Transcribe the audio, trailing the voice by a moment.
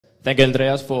Thank you,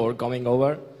 Andreas, for coming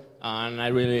over. And I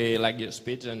really like your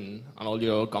speech and all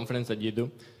your conference that you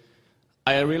do.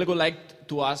 I really would like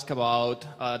to ask about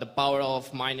the power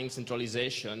of mining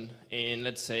centralization in,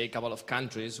 let's say, a couple of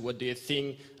countries. What do you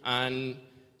think? And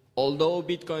although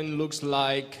Bitcoin looks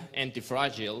like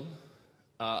anti-fragile,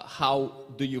 how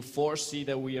do you foresee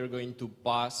that we are going to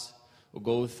pass or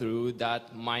go through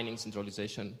that mining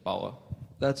centralization power?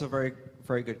 That's a very,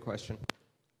 very good question.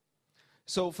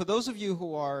 So for those of you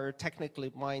who are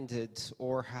technically minded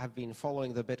or have been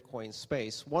following the Bitcoin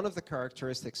space, one of the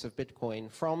characteristics of Bitcoin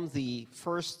from the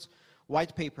first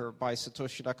white paper by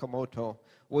Satoshi Nakamoto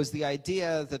was the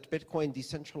idea that Bitcoin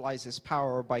decentralizes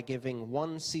power by giving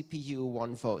one CPU,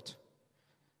 one vote.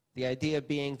 The idea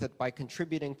being that by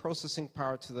contributing processing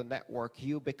power to the network,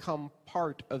 you become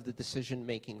part of the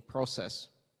decision-making process.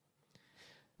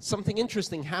 Something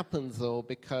interesting happened, though,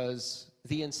 because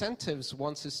the incentives,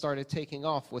 once it started taking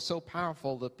off, was so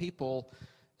powerful that people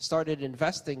started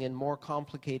investing in more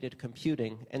complicated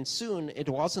computing. And soon, it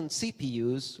wasn't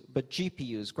CPUs, but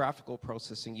GPUs, graphical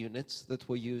processing units, that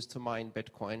were used to mine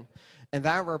Bitcoin. And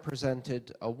that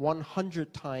represented a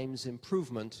 100 times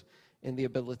improvement in the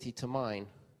ability to mine.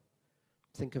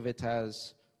 Think of it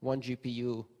as one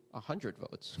GPU, 100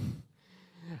 votes.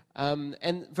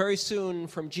 And very soon,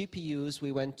 from GPUs,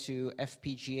 we went to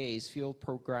FPGAs, field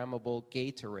programmable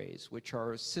gate arrays, which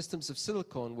are systems of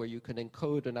silicon where you can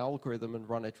encode an algorithm and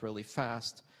run it really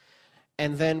fast.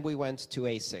 And then we went to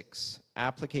ASICs,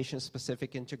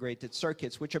 application-specific integrated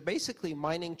circuits, which are basically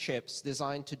mining chips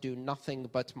designed to do nothing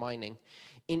but mining.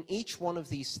 In each one of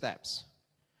these steps,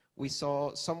 we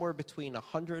saw somewhere between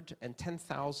 100 and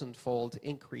 10,000-fold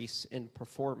increase in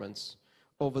performance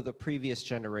over the previous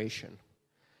generation.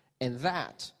 And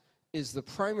that is the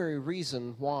primary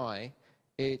reason why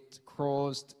it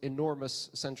caused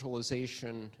enormous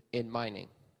centralization in mining.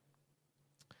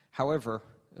 However,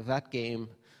 that game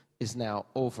is now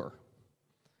over.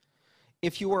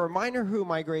 If you were a miner who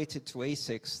migrated to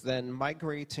ASICs, then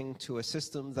migrating to a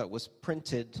system that was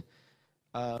printed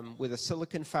with a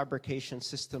silicon fabrication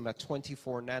system at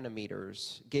 24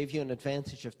 nanometers gave you an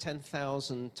advantage of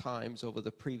 10,000 times over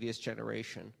the previous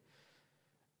generation.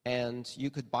 And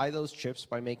you could buy those chips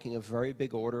by making a very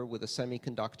big order with a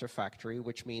semiconductor factory,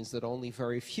 which means that only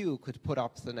very few could put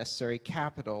up the necessary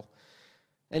capital.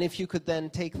 And if you could then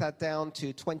take that down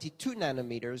to 22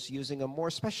 nanometers using a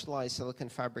more specialized silicon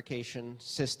fabrication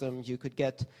system, you could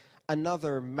get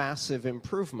another massive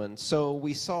improvement. So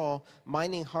we saw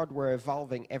mining hardware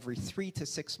evolving every 3 to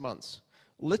 6 months.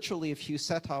 Literally, if you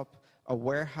set up a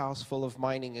warehouse full of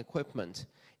mining equipment,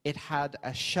 it had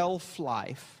a shelf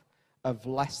life of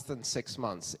less than 6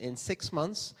 months. In 6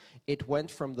 months, it went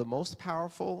from the most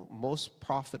powerful, most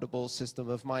profitable system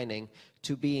of mining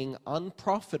to being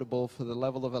unprofitable for the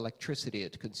level of electricity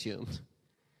it consumed.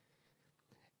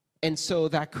 And so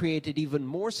that created even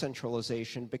more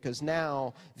centralization, because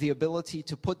now the ability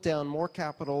to put down more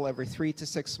capital every 3 to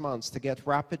 6 months to get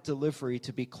rapid delivery,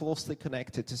 to be closely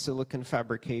connected to silicon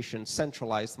fabrication,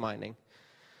 centralized mining.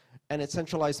 And it's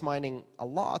centralized mining a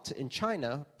lot in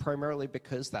China, primarily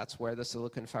because that's where the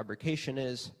silicon fabrication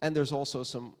is, and there's also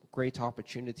some great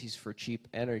opportunities for cheap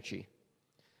energy.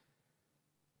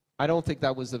 I don't think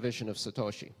that was the vision of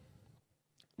Satoshi.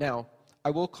 Now, I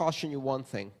will caution you one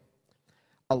thing.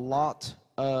 A lot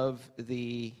of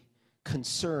the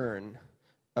concern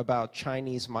about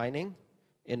Chinese mining,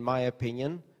 in my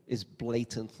opinion, is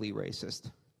blatantly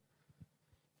racist.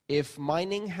 If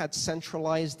mining had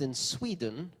centralized in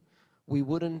Sweden, we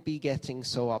wouldn't be getting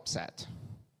so upset,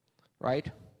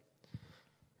 right?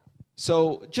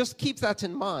 So just keep that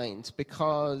in mind,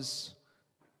 because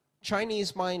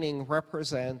Chinese mining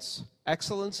represents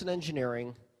excellence in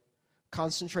engineering,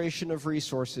 concentration of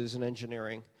resources in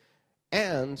engineering,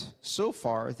 and so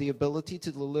far the ability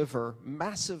to deliver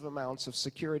massive amounts of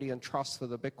security and trust for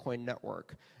the Bitcoin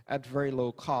network at very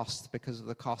low cost because of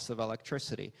the cost of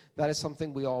electricity. That is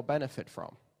something we all benefit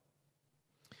from.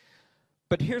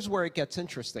 But here's where it gets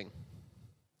interesting.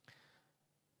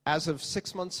 As of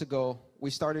 6 months ago, we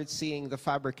started seeing the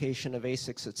fabrication of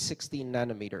ASICs at 16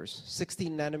 nanometers.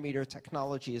 16 nanometer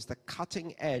technology is the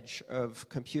cutting edge of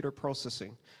computer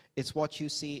processing. It's what you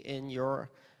see in your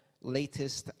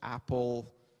latest Apple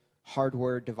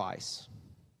hardware device.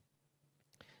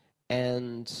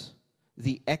 And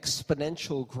the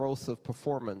exponential growth of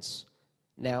performance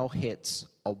now hits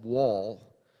a wall,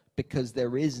 because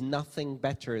there is nothing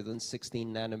better than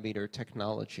 16 nanometer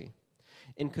technology.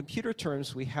 In computer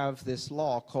terms, we have this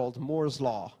law called Moore's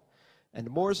Law. And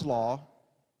Moore's Law,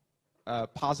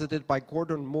 posited by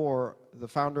Gordon Moore, the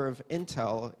founder of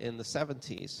Intel in the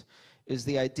 70s, is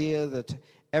the idea that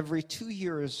every 2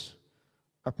 years,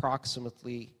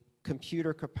 approximately,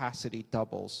 computer capacity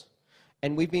doubles.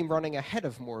 And we've been running ahead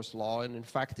of Moore's law, and in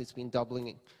fact, it's been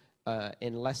doubling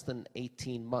in less than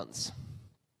 18 months.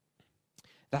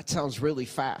 That sounds really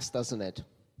fast, doesn't it?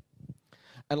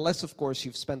 Unless, of course,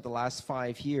 you've spent the last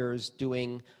 5 years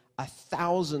doing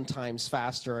 1,000 times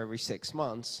faster every 6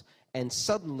 months, and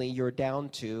suddenly you're down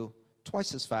to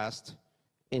twice as fast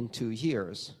in 2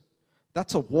 years.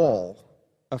 That's a wall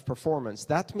of performance.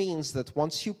 That means that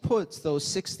once you put those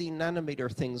 16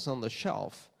 nanometer things on the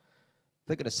shelf,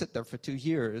 they're going to sit there for 2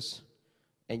 years,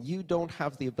 and you don't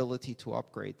have the ability to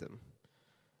upgrade them.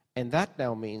 And that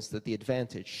now means that the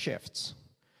advantage shifts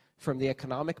from the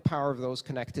economic power of those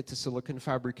connected to silicon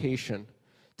fabrication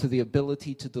to the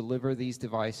ability to deliver these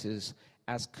devices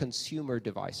as consumer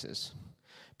devices.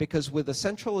 Because with the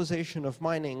centralization of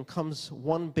mining comes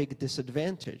one big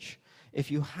disadvantage.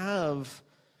 If you have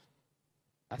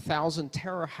 1,000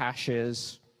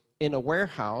 terahashes in a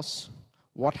warehouse,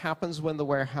 what happens when the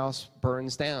warehouse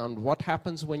burns down? What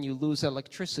happens when you lose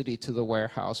electricity to the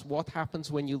warehouse? What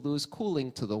happens when you lose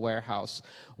cooling to the warehouse?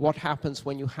 What happens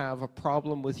when you have a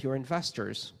problem with your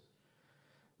investors?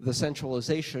 The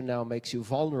centralization now makes you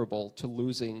vulnerable to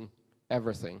losing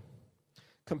everything.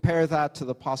 Compare that to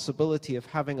the possibility of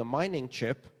having a mining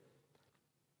chip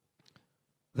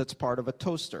that's part of a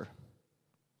toaster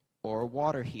or a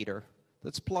water heater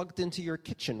that's plugged into your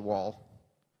kitchen wall.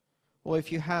 Well,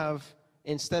 if you have,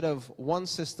 instead of one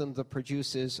system that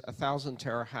produces 1,000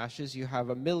 terahashes, you have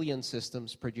 1,000,000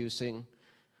 systems producing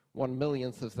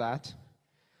 1/1,000,000th of that,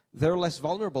 they're less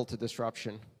vulnerable to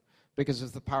disruption. Because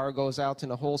if the power goes out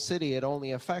in a whole city, it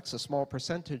only affects a small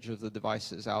percentage of the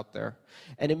devices out there.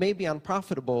 And it may be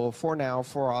unprofitable for now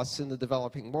for us in the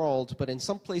developing world, but in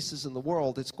some places in the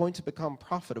world, it's going to become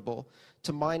profitable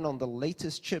to mine on the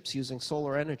latest chips using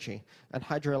solar energy and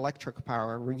hydroelectric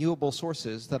power and renewable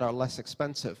sources that are less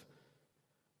expensive.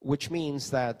 Which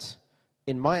means that,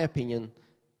 in my opinion,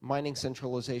 mining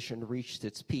centralization reached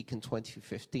its peak in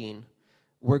 2015.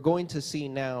 We're going to see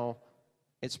now,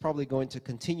 it's probably going to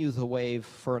continue the wave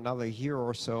for another year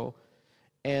or so.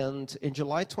 And in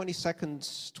July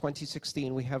 22nd,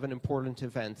 2016, we have an important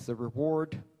event. The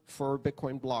reward for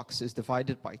Bitcoin blocks is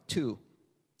divided by 2,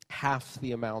 half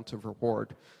the amount of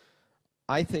reward.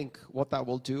 I think what that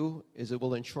will do is it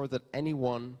will ensure that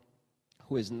anyone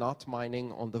who is not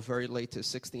mining on the very latest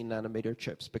 16 nanometer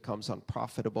chips becomes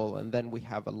unprofitable, and then we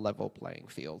have a level playing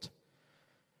field.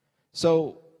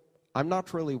 So I'm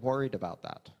not really worried about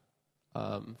that.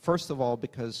 First of all,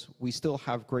 because we still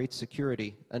have great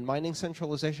security, and mining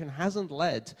centralization hasn't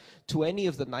led to any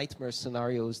of the nightmare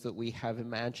scenarios that we have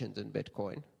imagined in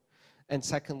Bitcoin. And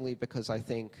secondly, because I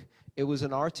think it was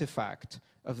an artifact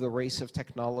of the race of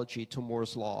technology to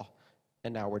Moore's law,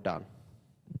 and now we're done.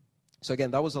 So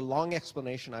again, that was a long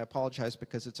explanation. I apologize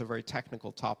because it's a very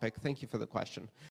technical topic. Thank you for the question.